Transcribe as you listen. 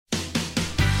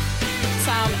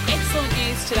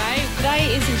us today.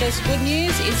 Today isn't just good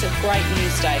news, it's a great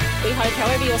news day. We hope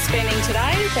however you're spending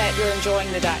today that you're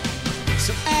enjoying the day.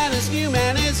 So Anna's new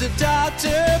man is a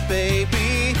doctor,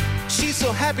 baby. She's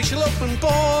so happy she'll open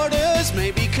borders.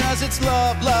 Maybe cause it's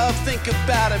love, love. Think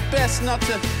about it, best not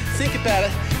to think about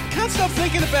it. Can't stop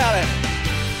thinking about it.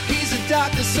 He's a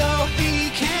doctor so he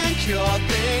can cure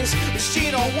things, but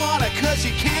she don't wanna cause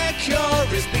she can't cure.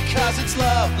 It's because it's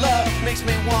love, love makes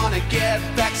me wanna get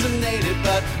vaccinated,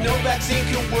 but no vaccine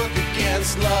can work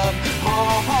against love.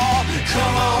 Oh,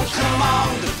 come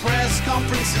on, the press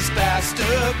conference is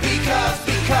faster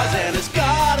because Anna's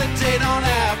got a date on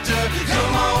after.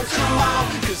 Come on,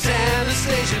 cause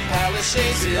Anastasia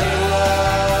Palaszczuk in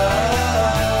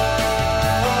love.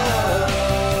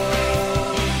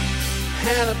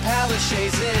 Hannah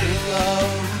Palaszczuk's in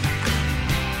love.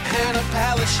 Hannah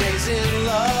Palaszczuk's in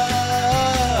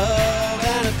love.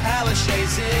 Hannah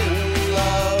Palaszczuk's in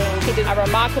love. He did a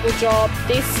remarkable job.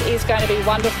 This is going to be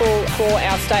wonderful for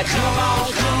our state. Come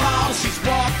on, she's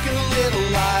walking a little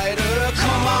lighter.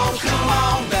 Come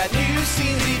on, that new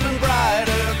scene's even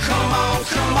brighter. Come on,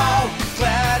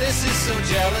 Gladys is so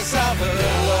jealous of her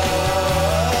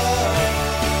love.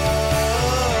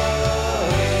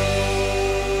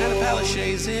 Hannah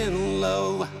Palaszczuk's in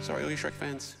love. Sorry, all you Shrek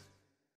fans.